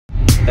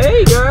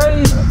Hey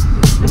guys!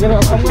 It's gonna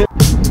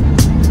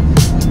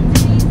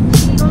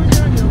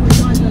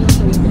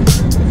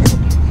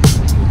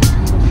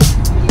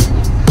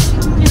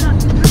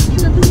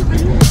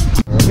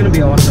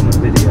be awesome on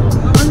video.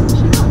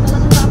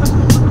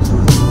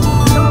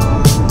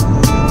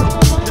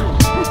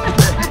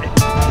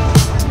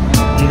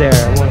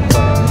 There, one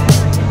part.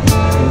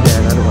 There,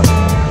 another one.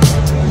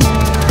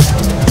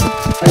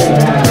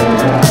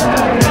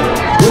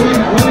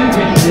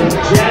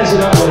 Jazz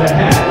it up with a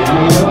hat.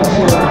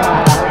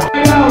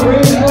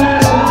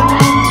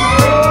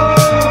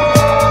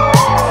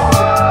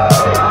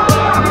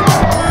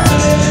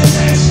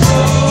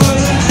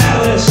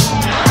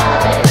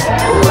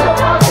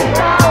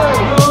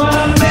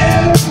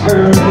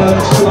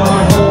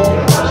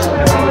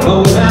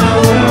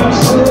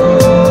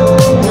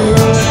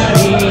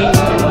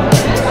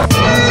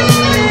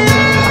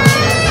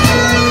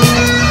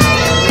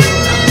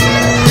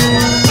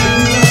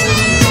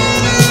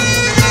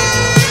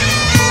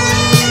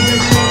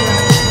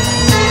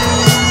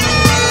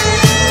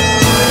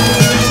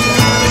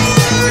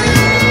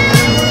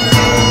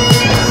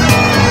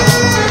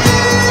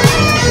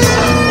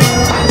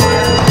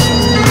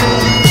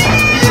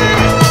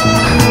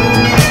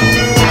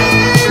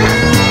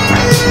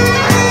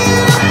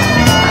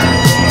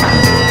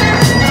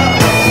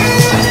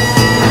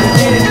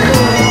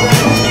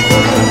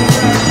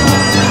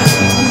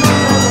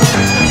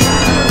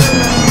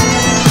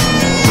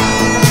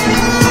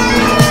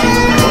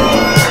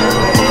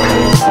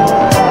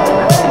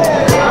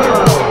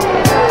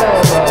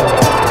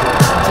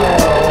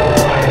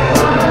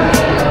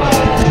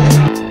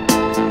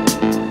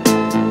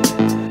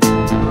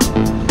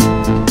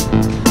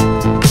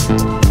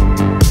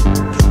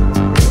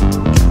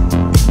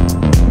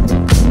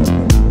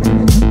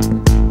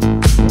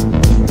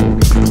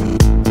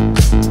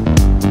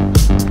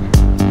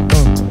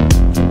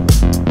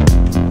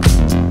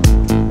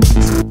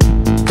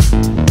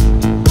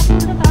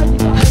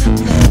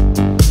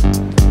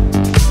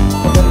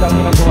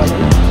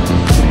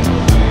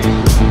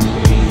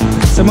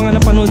 Sa mga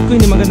napanood ko,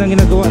 hindi magandang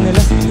ginagawa nila.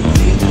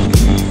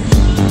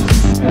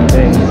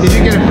 Okay. Did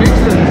you get it fixed?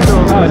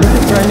 Oh, this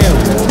is brand new.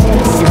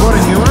 You bought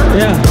a new one?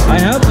 Yeah,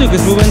 I have to because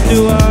we went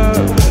to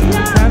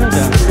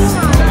Canada.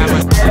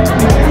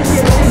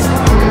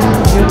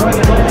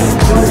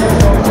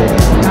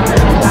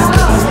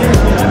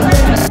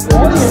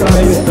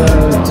 With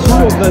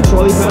two of the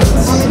trolley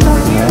pads.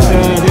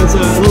 There's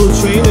a little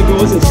train that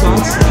goes and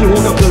starts if you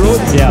walk up the road.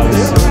 Yeah,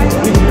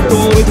 you can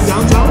go all the way to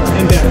downtown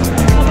and there.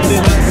 And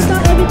then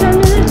Stop every 10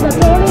 minutes, the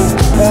trolley?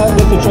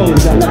 there's the trolley.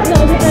 No,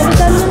 every 10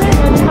 minutes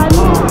and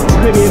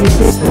Maybe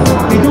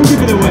hey, don't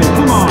give it away.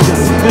 Come on.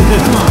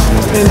 Come on.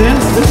 And then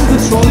this is the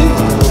trolley.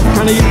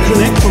 Kind of you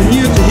connect from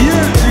here to here.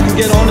 You can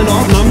get on and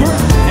off number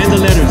and the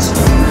letters.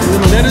 And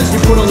then the letters you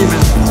put on your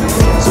map.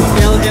 So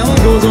LL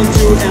goes on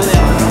to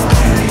LL.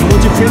 And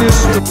once you finish.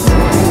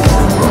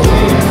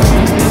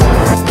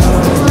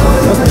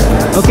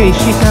 Okay,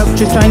 she's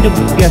trying to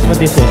guess what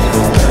this is.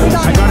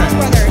 I got it.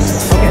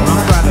 Okay,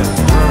 Rock Brothers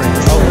Brewery.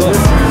 Oh, good.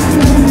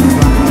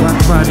 Rock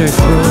Brothers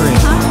Brewery.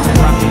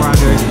 Rock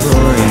Brothers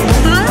Brewery.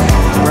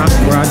 Rock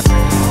Brothers.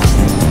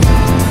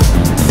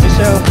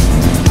 So,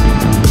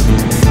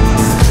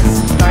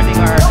 starting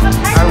our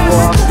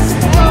walk.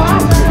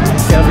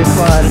 It'll be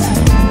fun.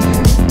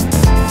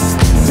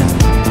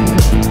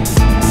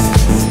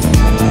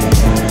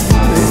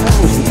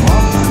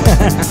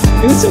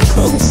 It was so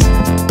close.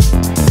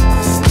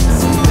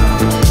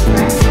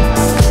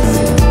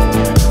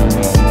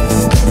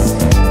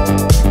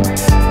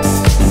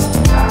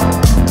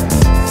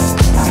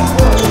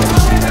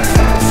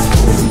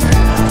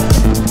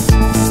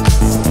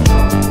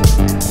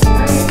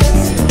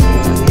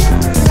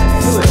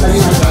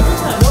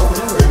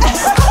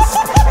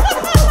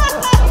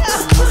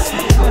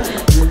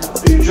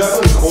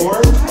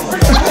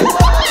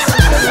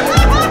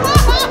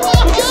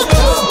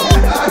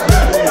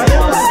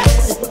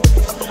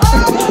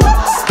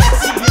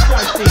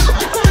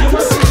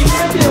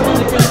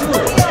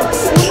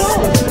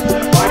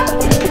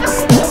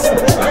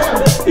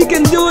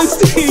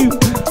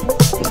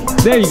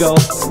 There you go.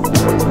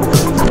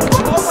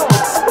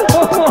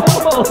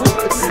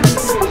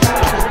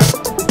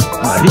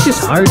 This is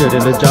harder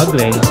than the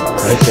juggling,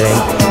 I think.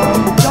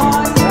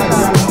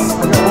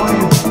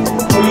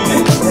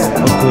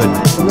 Oh, good.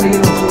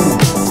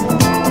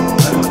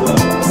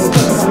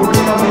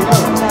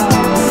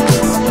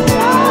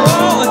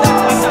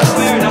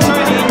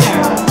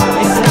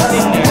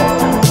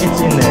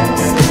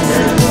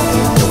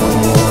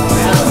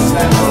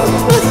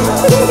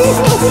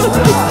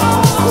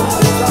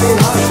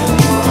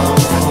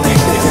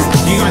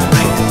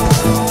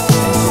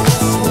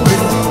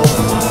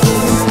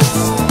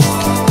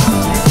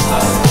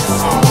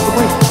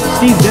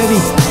 Steve,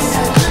 Debbie.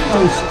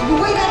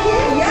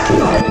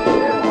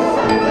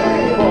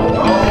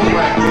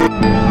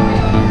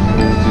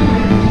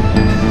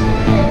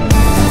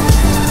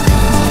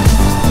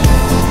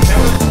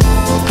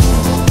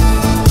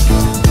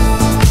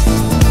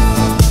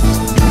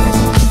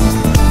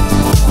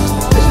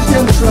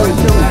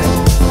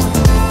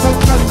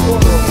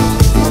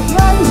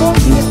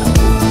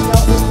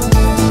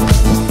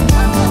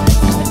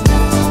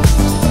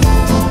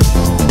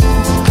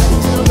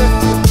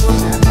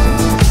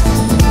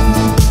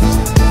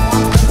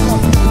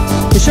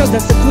 Michelle,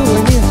 that's the clue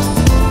right here.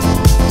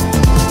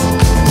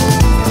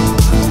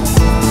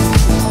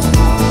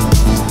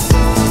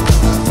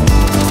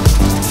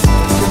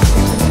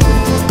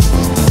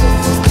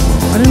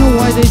 I don't know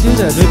why they do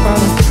that. They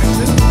found.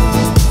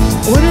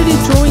 Why are they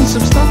throwing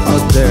some stuff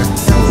out there?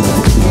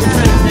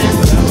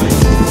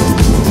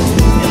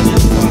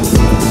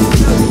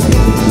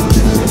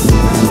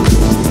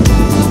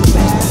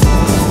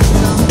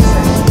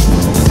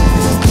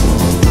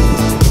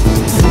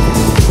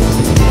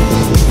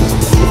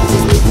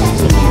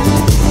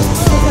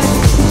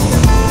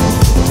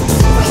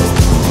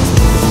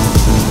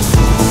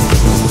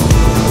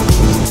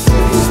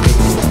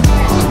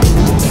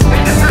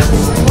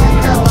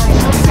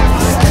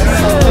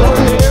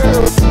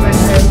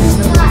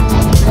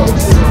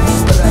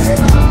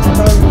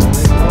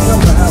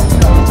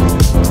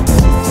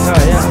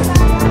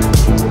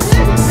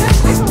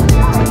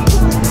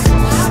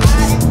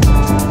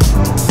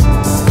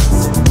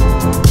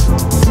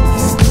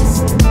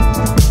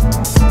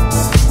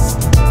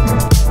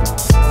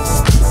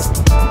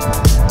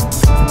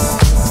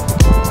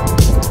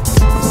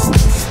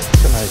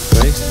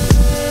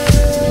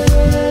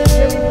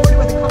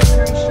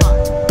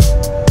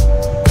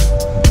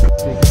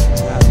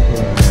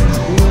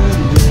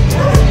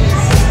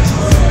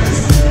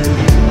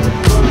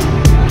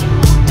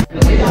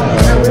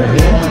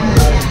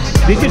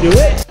 Did you do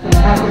it?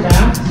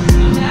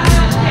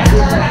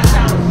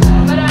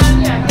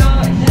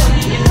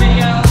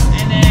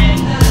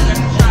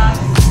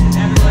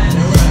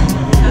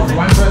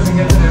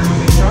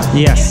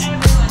 Yes.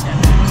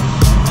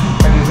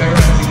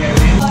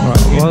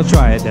 Alright, we'll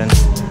try it then.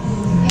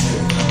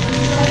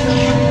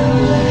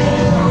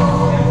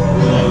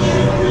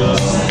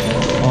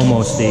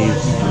 Almost, Steve.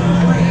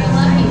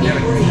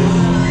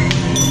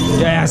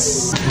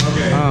 Yes!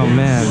 Oh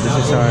man, this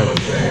is hard.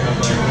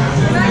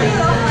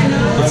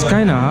 It's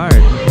kinda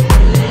hard.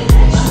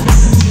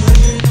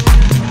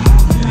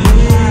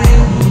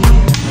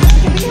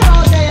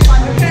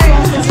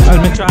 Let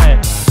me try it.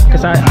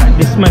 Because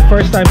this is my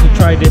first time to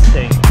try this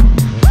thing.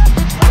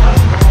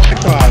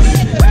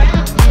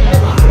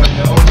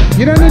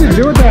 You don't need to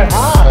do it that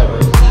hard.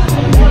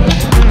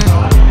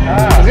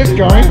 Is this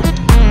going?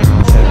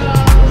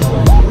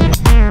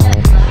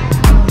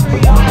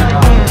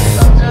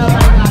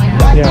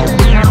 Yeah.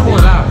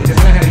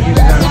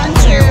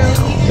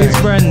 It's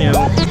brand new.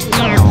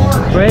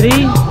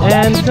 Ready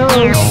and go.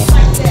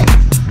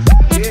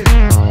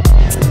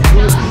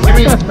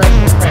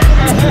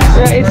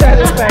 Yeah, it's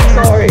that effect,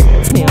 sorry.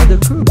 The other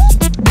cruise.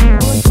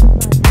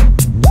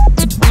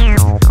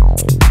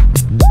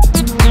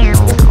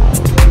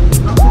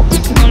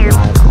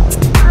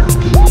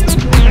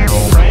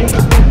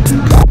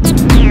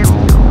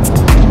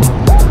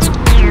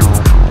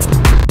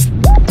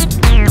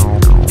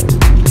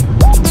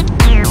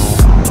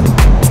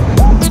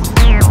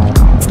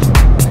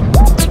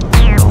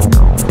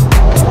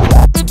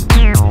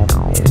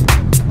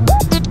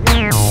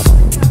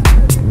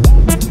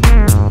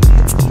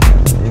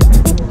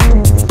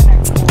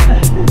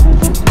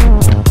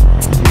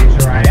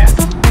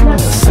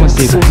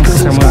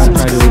 Someone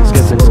try to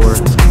get the door.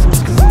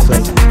 It's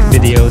like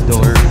video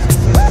door.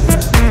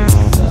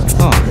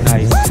 Oh,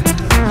 nice.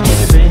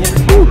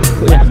 Woo,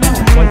 yeah,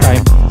 one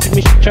time.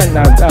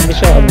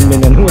 Michelle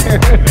wear.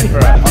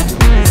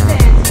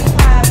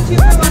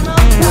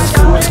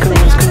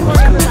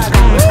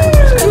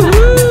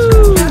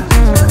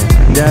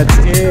 That's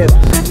it.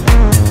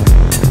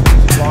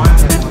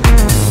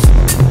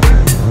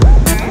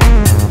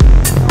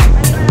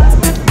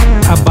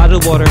 A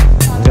bottled water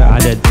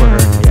added for her.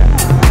 Yeah.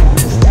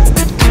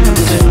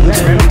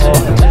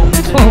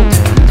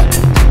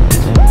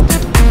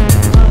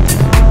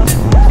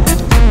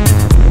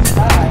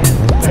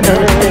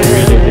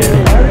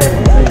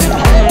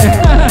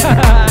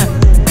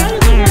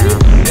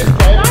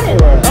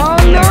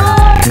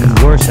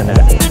 Worse than that.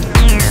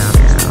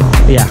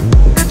 Yeah.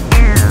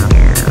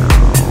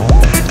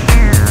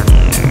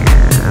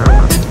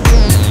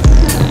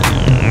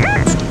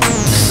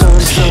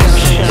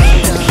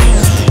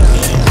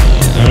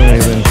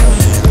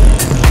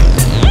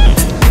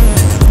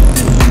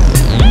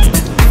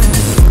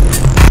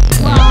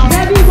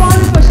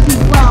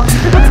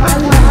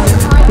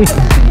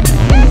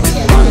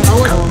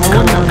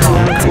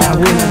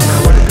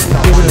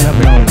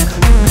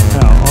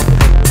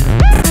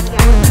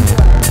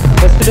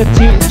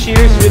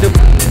 Cheers with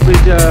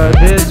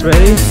this,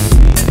 ready?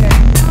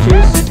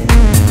 Cheers.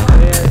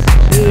 Yes,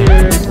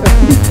 cheers.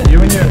 You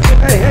and your...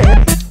 Hey, hey.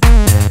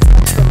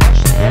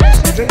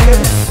 Drink it.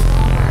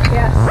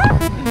 Yes.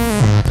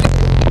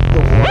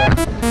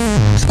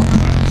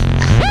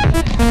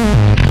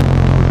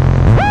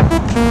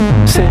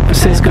 San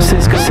Francisco,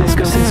 Cisco,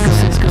 Cisco, Cisco,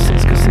 Cisco,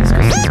 Cisco, Cisco, Cisco.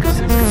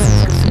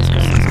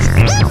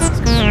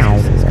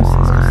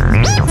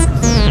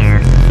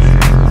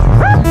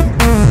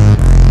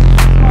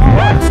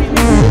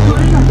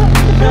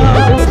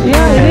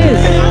 Yeah, it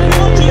is.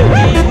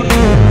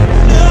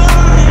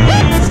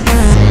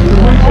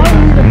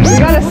 We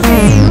gotta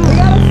see.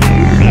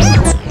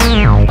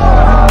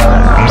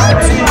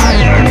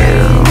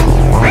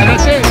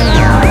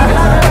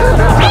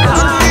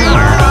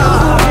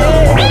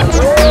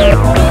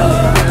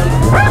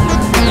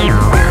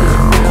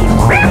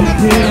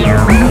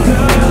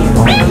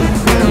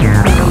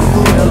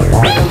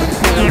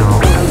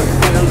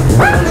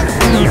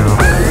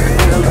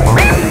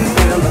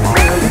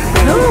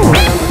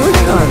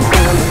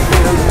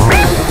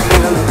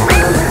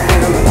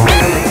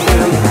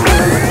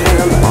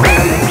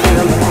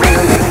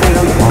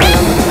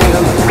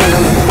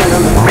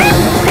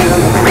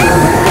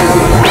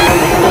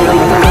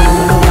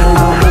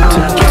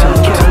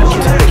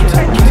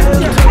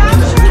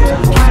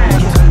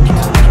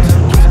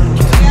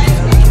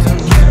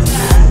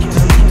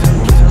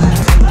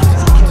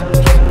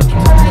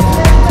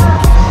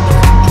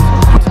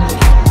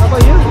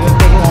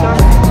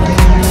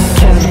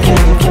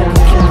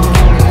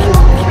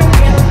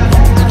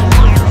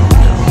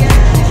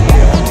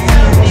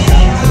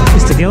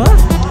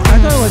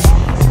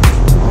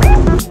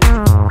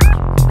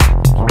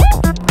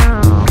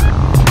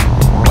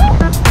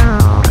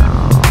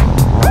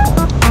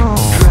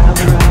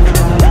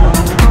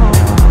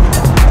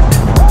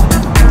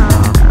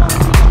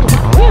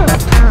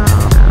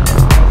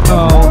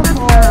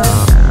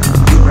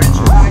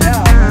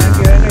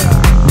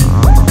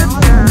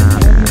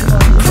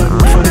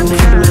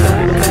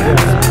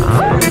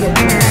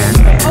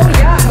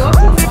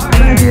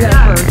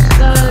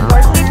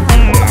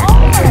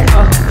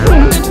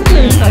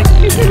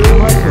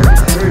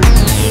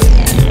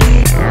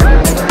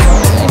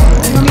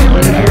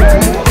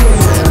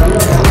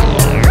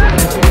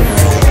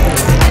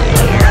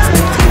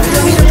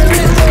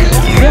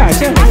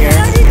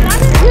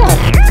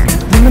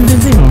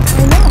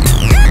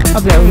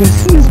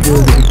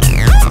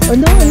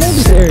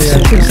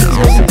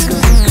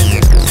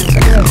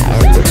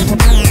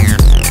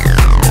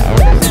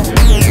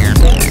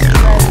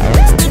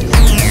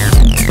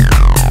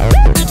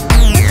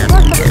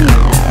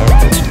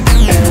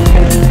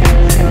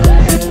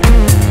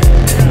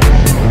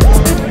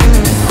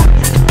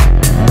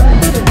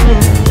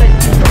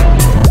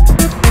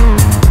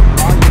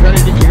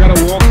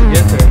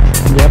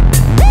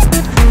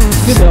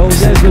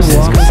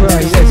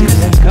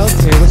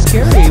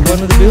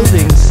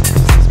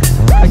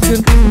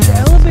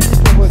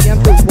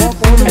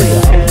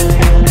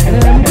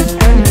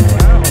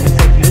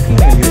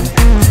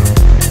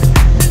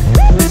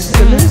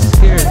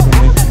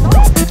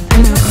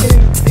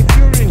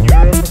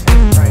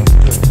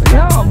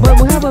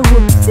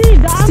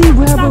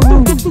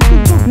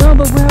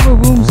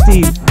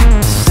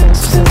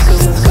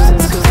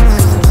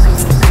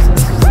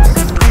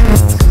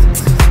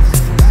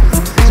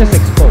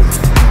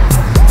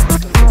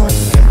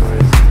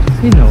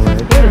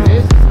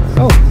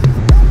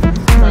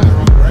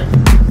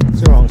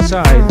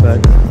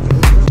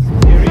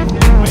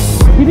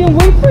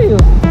 are you?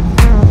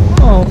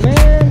 Oh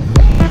man.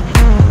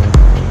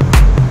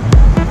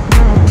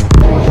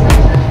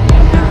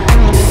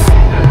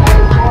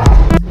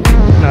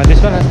 No,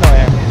 this one has no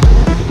air.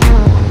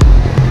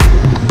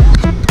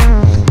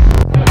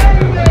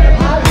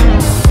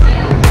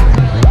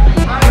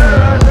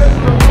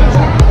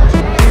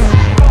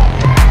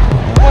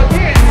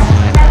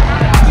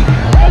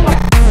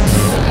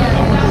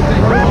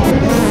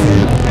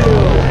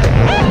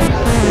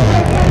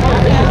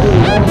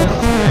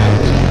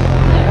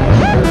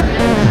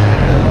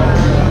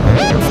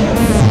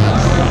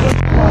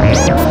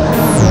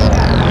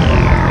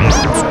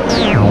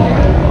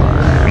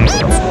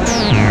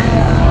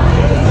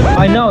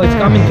 I know, it's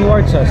coming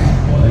towards us.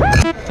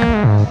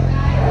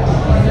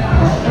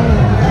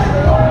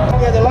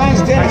 Yeah, the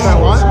line's dead.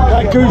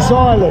 That Goose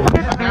Island.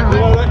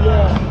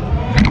 Yeah.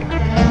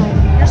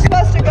 You're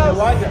supposed to go.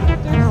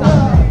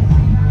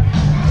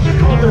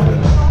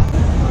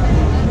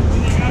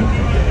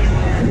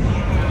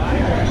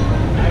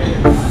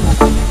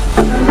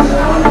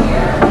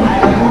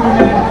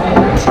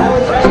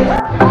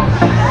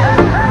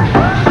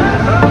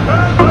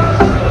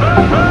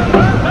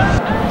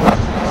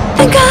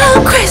 Think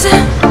I'm crazy,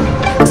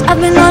 'cause I've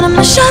been on a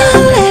mission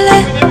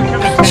lately,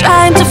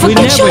 trying to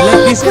forget you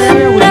like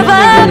we've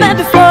never met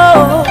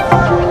before.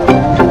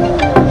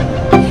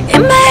 It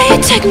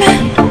may take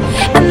me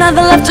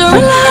another life to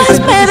realize,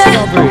 baby,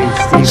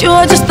 that you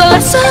are just the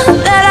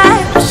lesson that I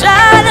wish I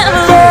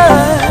never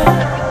learned.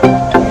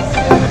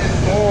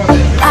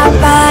 I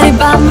party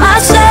by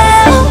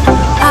myself,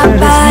 I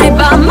party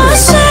by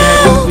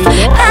myself.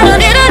 I don't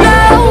need to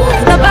know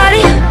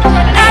nobody,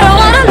 I don't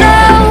wanna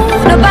know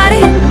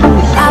nobody.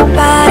 I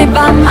party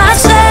by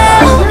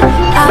myself,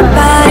 I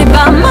party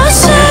by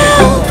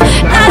myself.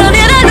 I don't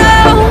need to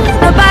know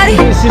nobody,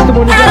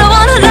 I don't